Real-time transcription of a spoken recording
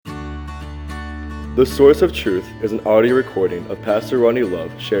The Source of Truth is an audio recording of Pastor Ronnie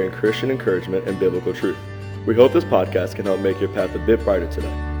Love sharing Christian encouragement and biblical truth. We hope this podcast can help make your path a bit brighter today.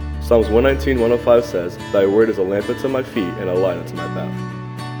 Psalms 119:105 says, "Thy word is a lamp unto my feet and a light unto my path."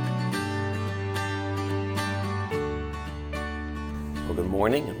 Well, good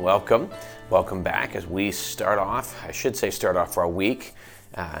morning and welcome. Welcome back as we start off our week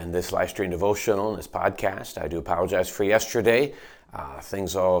in this live stream devotional and this podcast. I do apologize for yesterday.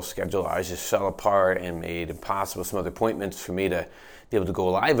 Things all schedule-wise just fell apart and made impossible some other appointments for me to be able to go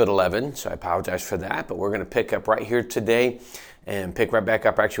live at 11, so I apologize for that. But we're going to pick up right here today and pick right back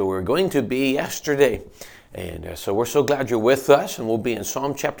up actually where we were going to be yesterday. And so we're so glad you're with us, and we'll be in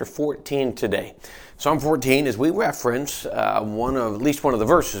Psalm chapter 14 today. Psalm 14, as we reference at least one of the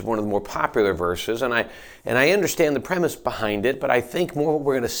verses, one of the more popular verses, and I understand the premise behind it, but I think more what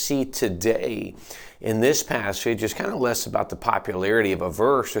we're going to see today in this passage is kind of less about the popularity of a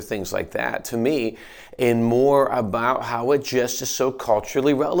verse or things like that to me, and more about how it just is so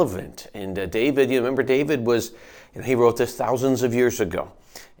culturally relevant. And David, you remember David he wrote this thousands of years ago.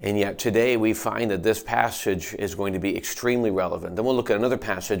 And yet today we find that this passage is going to be extremely relevant. Then we'll look at another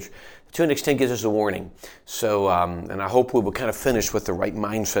passage to an extent gives us a warning. So, and I hope we will kind of finish with the right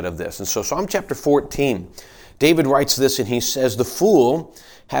mindset of this. And so Psalm chapter 14, David writes this and he says, "The fool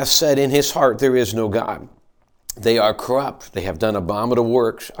hath said in his heart, there is no God. They are corrupt. They have done abominable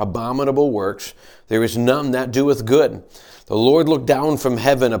works. There is none that doeth good. The Lord looked down from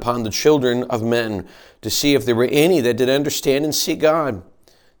heaven upon the children of men to see if there were any that did understand and seek God.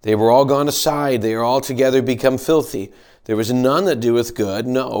 They were all gone aside. They are altogether become filthy. There is none that doeth good,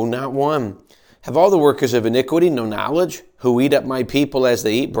 no, not one. Have all the workers of iniquity no knowledge, who eat up my people as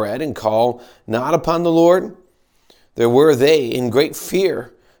they eat bread, and call not upon the Lord? There were they in great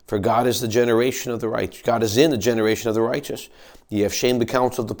fear, for God is in the generation of the righteous. Ye have shamed the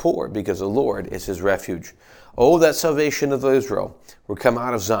counsel of the poor, because the Lord is his refuge. Oh, that salvation of Israel will come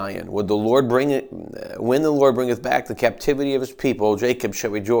out of Zion. When the Lord bringeth back the captivity of his people, Jacob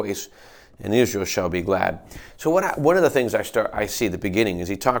shall rejoice, and Israel shall be glad." So one of the things I see at the beginning is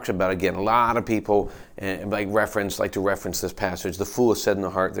he talks about, again, a lot of people like to reference this passage. The fool has said in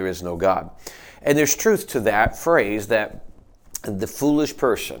the heart, there is no God. And there's truth to that phrase, that the foolish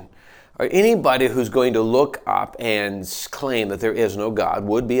person, or anybody who's going to look up and claim that there is no God,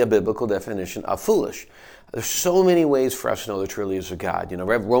 would be a biblical definition of foolish. There's so many ways for us to know there truly is a God. You know,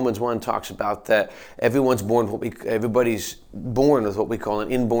 Romans 1 talks about that everybody's born with what we call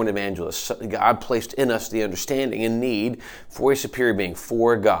an inborn evangelist. God placed in us the understanding and need for a superior being,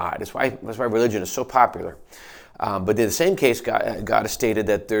 for God. That's why religion is so popular. But in the same case, God has stated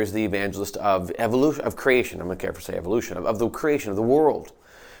that there's the evangelist of evolution, of creation. I'm not careful to say evolution, of the creation of the world.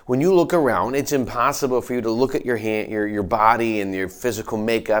 When you look around, it's impossible for you to look at your body and your physical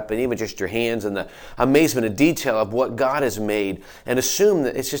makeup and even just your hands and the amazement and detail of what God has made and assume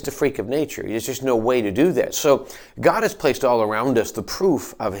that it's just a freak of nature. There's just no way to do that. So God has placed all around us the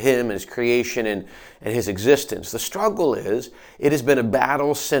proof of him and his creation and his existence. The struggle is, it has been a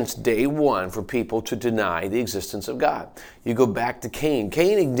battle since day one for people to deny the existence of God. You go back to Cain.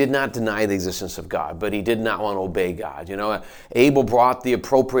 Cain did not deny the existence of God, but he did not want to obey God. You know, Abel brought the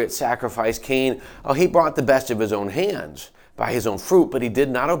appropriate sacrifice. Cain, he brought the best of his own hands by his own fruit, but he did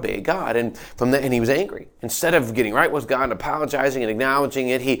not obey God. And he was angry. Instead of getting right with God and apologizing and acknowledging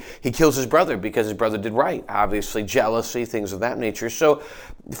it, he kills his brother because his brother did right. Obviously, jealousy, things of that nature. So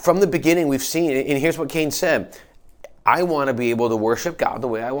from the beginning, we've seen, and here's what Cain said: I want to be able to worship God the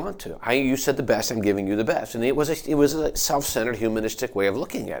way I want to. You said the best, I'm giving you the best. And it was a self-centered, humanistic way of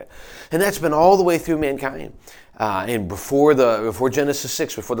looking at it. And that's been all the way through mankind. And before Genesis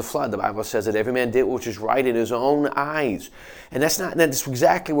 6, before the flood, the Bible says that every man did which is right in his own eyes. And that's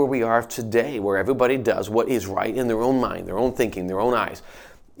exactly where we are today, where everybody does what is right in their own mind, their own thinking, their own eyes.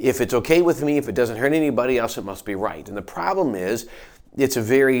 If it's okay with me, if it doesn't hurt anybody else, it must be right. And the problem is, it's a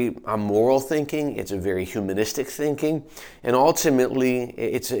very moral thinking, it's a very humanistic thinking, and ultimately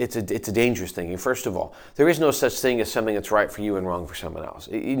it's a dangerous thinking. First of all, there is no such thing as something that's right for you and wrong for someone else.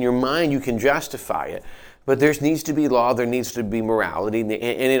 In your mind, you can justify it, but there needs to be law, there needs to be morality, and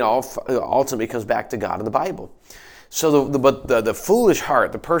it all ultimately comes back to God and the Bible. So the foolish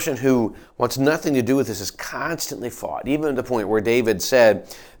heart, the person who wants nothing to do with this, is constantly fought, even to the point where David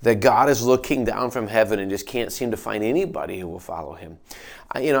said that God is looking down from heaven and just can't seem to find anybody who will follow him.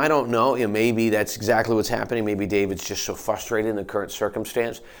 I don't know. Maybe that's exactly what's happening. Maybe David's just so frustrated in the current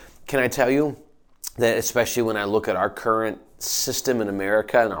circumstance. Can I tell you that especially when I look at our current system in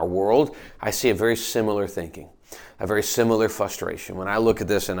America and our world, I see a very similar thinking, a very similar frustration. When I look at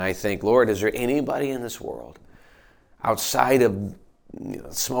this and I think, Lord, is there anybody in this world outside of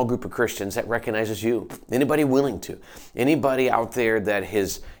small group of Christians that recognizes you. Anybody willing to. Anybody out there that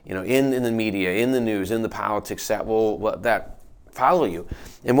is, in the media, in the news, in the politics that that follow you.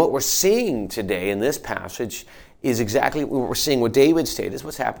 And what we're seeing today in this passage is exactly what we're seeing. What David stated is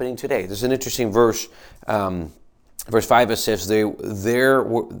what's happening today. There's an interesting verse. Verse 5, it says, there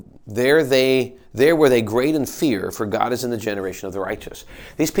were they great in fear, for God is in the generation of the righteous.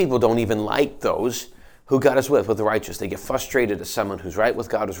 These people don't even like those who God is with the righteous. They get frustrated at someone who's right with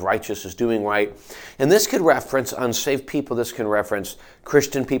God, who's righteous, is doing right. And this could reference unsaved people. This can reference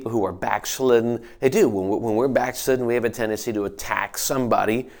Christian people who are backslidden. They do. When we're backslidden, we have a tendency to attack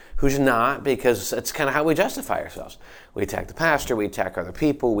somebody who's not, because that's kind of how we justify ourselves. We attack the pastor, we attack other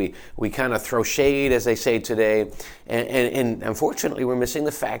people, we kind of throw shade, as they say today. And unfortunately, we're missing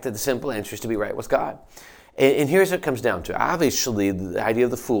the fact that the simple answer is to be right with God. And here's what it comes down to. Obviously, the idea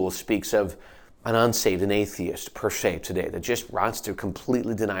of the fool speaks of an unsaved, an atheist per se today that just wants to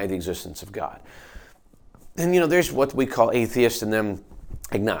completely deny the existence of God. And there's what we call atheist and then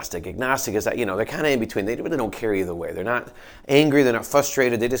agnostic. Agnostic is that, they're kind of in between. They really don't care either way. They're not angry, they're not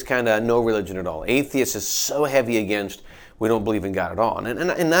frustrated, they just kind of no religion at all. Atheist is so heavy against, we don't believe in God at all.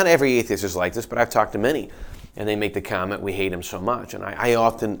 And not every atheist is like this, but I've talked to many. And they make the comment, we hate him so much. And I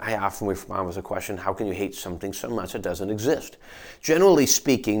often respond with a question, how can you hate something so much that doesn't exist? Generally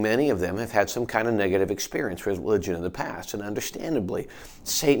speaking, many of them have had some kind of negative experience with religion in the past. And understandably,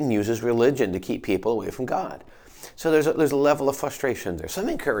 Satan uses religion to keep people away from God. So there's a level of frustration there. So let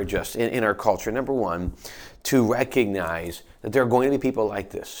me encourage us in our culture, number one, to recognize that there are going to be people like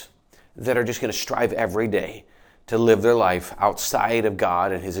this that are just going to strive every day to live their life outside of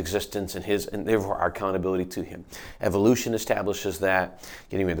God and His existence and therefore our accountability to Him. Evolution establishes that.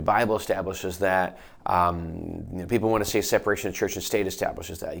 Getting rid of the Bible establishes that. People want to say separation of church and state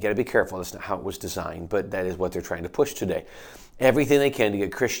establishes that. You got to be careful. That's not how it was designed, but that is what they're trying to push today. Everything they can to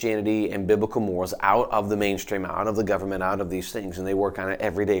get Christianity and biblical morals out of the mainstream, out of the government, out of these things, and they work on it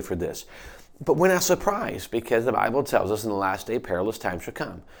every day for this. But we're not surprised, because the Bible tells us in the last day perilous times shall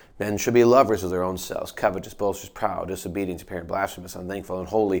come. Men should be lovers of their own selves, covetous, boasters, proud, disobedient to parents, blasphemous, unthankful,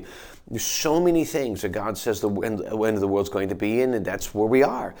 unholy. There's so many things that God says the end of the world's going to be in, and that's where we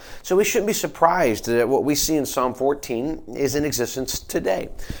are. So we shouldn't be surprised that what we see in Psalm 14 is in existence today.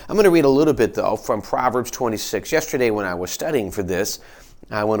 I'm going to read a little bit, though, from Proverbs 26. Yesterday when I was studying for this,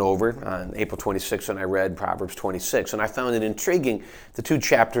 I went over on April 26th and I read Proverbs 26, and I found it intriguing, the two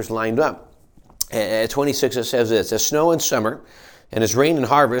chapters lined up. At 26 it says this, as snow in summer and as rain in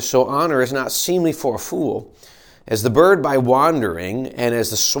harvest, so honor is not seemly for a fool. As the bird by wandering and as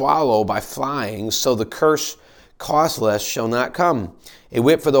the swallow by flying, so the curse causeless shall not come. A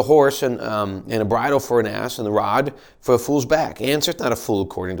whip for the horse and a bridle for an ass and the rod for a fool's back. Answereth not a fool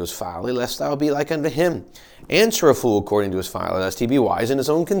according to his folly, lest thou be like unto him. Answer a fool according to his folly, lest he be wise in his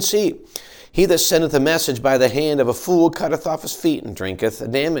own conceit. He that sendeth a message by the hand of a fool cutteth off his feet and drinketh a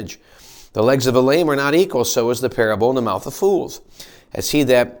damage. The legs of a lame are not equal, so is the parable in the mouth of fools. As he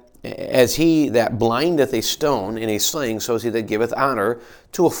that blindeth a stone in a sling, so is he that giveth honor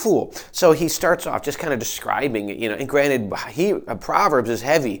to a fool. So he starts off just kind of describing it, and granted, Proverbs is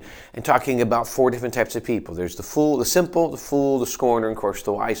heavy and talking about four different types of people. There's the fool, the simple, the fool, the scorner, and of course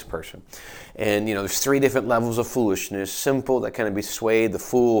the wise person. And, there's three different levels of foolishness. Simple, that kind of be swayed. The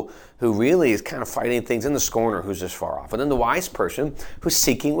fool, who really is kind of fighting things. And the scorner, who's just far off. And then the wise person, who's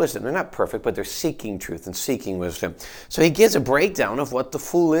seeking wisdom. They're not perfect, but they're seeking truth and seeking wisdom. So he gives a breakdown of what the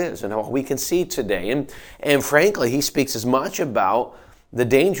fool is and what we can see today. And frankly, he speaks as much about the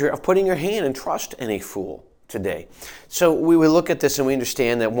danger of putting your hand and trust in a fool today. So we look at this and we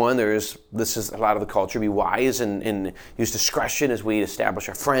understand that one, this is a lot of the culture, be wise and use discretion as we establish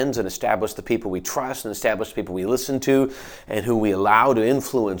our friends and establish the people we trust and establish the people we listen to and who we allow to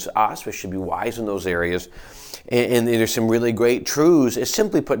influence us. We should be wise in those areas. And there's some really great truths. It's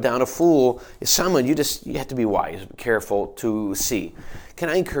simply put down, a fool is someone you have to be wise, careful to see. Can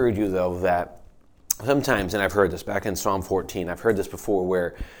I encourage you, though, that sometimes, and I've heard this back in Psalm 14, I've heard this before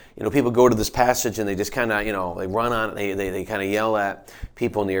where, people go to this passage and they just kind of, they run on it, they kind of yell at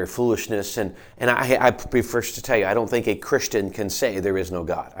people in their foolishness. And I prefer to tell you, I don't think a Christian can say there is no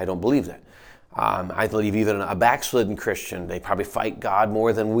God. I don't believe that. I believe even a backslidden Christian, they probably fight God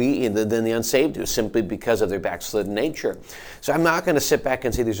more than than the unsaved do, simply because of their backslidden nature. So I'm not going to sit back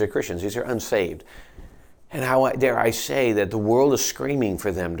and say these are Christians. These are unsaved. And how dare I say that the world is screaming for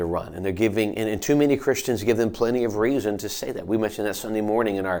them to run. And they're giving, and too many Christians give them plenty of reason to say that. We mentioned that Sunday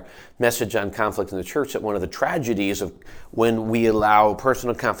morning in our message on conflict in the church, that one of the tragedies of when we allow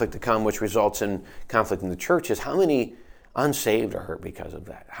personal conflict to come, which results in conflict in the church, is how many unsaved are hurt because of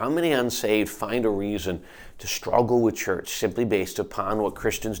that? How many unsaved find a reason to struggle with church simply based upon what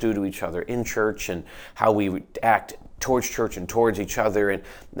Christians do to each other in church and how we act towards church and towards each other,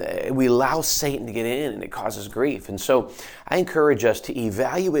 and we allow Satan to get in, and it causes grief. And so I encourage us to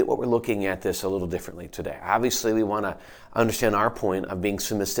evaluate what we're looking at this a little differently today. Obviously, we want to understand our point of being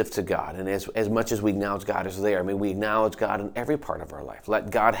submissive to God, and as much as we acknowledge God is there, I mean, we acknowledge God in every part of our life.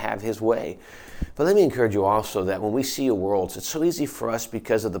 Let God have His way. But let me encourage you also that when we see a world, it's so easy for us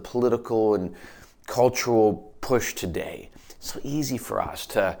because of the political and cultural push today. It's so easy for us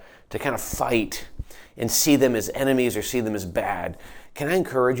to kind of fight and see them as enemies or see them as bad. Can I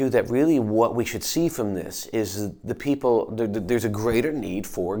encourage you that really what we should see from this is the people, there's a greater need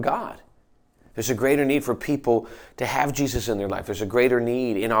for God. There's a greater need for people to have Jesus in their life. There's a greater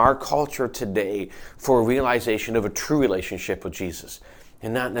need in our culture today for a realization of a true relationship with Jesus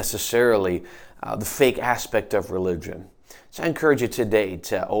and not necessarily the fake aspect of religion. So I encourage you today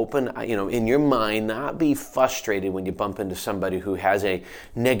to open, in your mind, not be frustrated when you bump into somebody who has a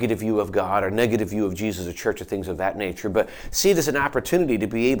negative view of God or negative view of Jesus or church or things of that nature, but see it as an opportunity to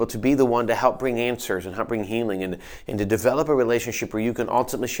be able to be the one to help bring answers and help bring healing and to develop a relationship where you can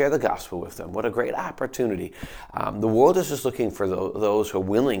ultimately share the gospel with them. What a great opportunity. The world is just looking for those who are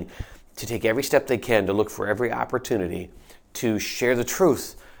willing to take every step they can to look for every opportunity to share the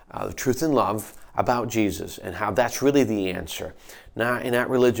truth in love, about Jesus and how that's really the answer, not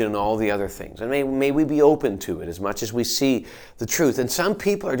religion and all the other things. And may we be open to it as much as we see the truth. And some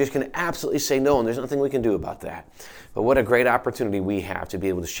people are just going to absolutely say no, and there's nothing we can do about that. But what a great opportunity we have to be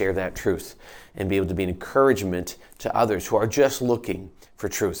able to share that truth and be able to be an encouragement to others who are just looking for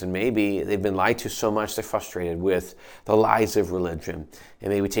truth. And maybe they've been lied to so much they're frustrated with the lies of religion. And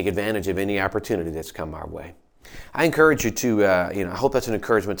may we take advantage of any opportunity that's come our way. I encourage you to, I hope that's an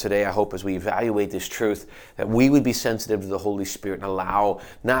encouragement today. I hope as we evaluate this truth that we would be sensitive to the Holy Spirit and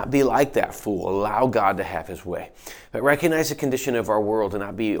not be like that fool, allow God to have His way. But recognize the condition of our world and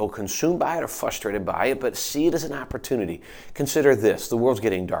not be consumed by it or frustrated by it, but see it as an opportunity. Consider this, the world's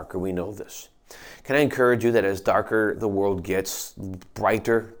getting darker, we know this. Can I encourage you that as darker the world gets,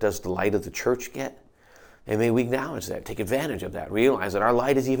 brighter does the light of the church get? And may we acknowledge that, take advantage of that, realize that our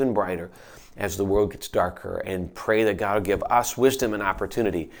light is even brighter as the world gets darker, and pray that God will give us wisdom and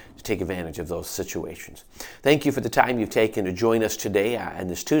opportunity to take advantage of those situations. Thank you for the time you've taken to join us today on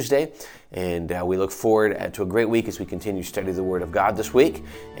this Tuesday, and we look forward to a great week as we continue to study the Word of God this week.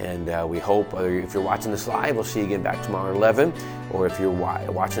 And we hope, if you're watching this live, we'll see you again back tomorrow at 11, or if you're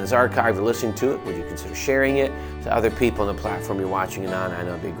watching this archive or listening to it, would you consider sharing it to other people on the platform you're watching it on? I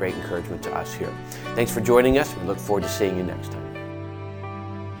know it'll be a great encouragement to us here. Thanks for joining us. We look forward to seeing you next time.